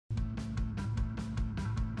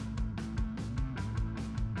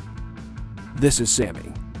This is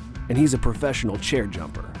Sammy, and he's a professional chair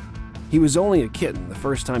jumper. He was only a kitten the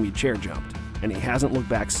first time he chair jumped, and he hasn't looked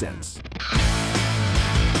back since.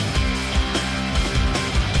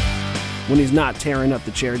 When he's not tearing up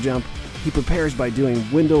the chair jump, he prepares by doing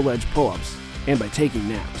window ledge pull-ups and by taking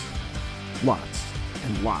naps. Lots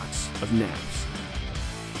and lots of naps.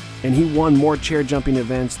 And he won more chair jumping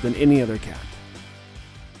events than any other cat.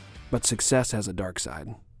 But success has a dark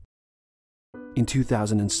side. In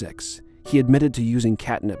 2006, he admitted to using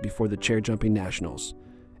catnip before the chair jumping nationals,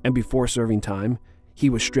 and before serving time, he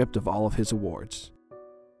was stripped of all of his awards.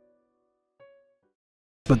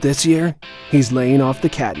 But this year, he's laying off the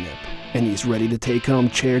catnip, and he's ready to take home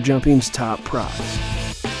chair jumping's top prize.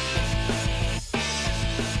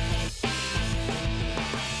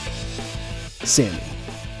 Sammy,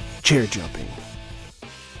 chair jumping.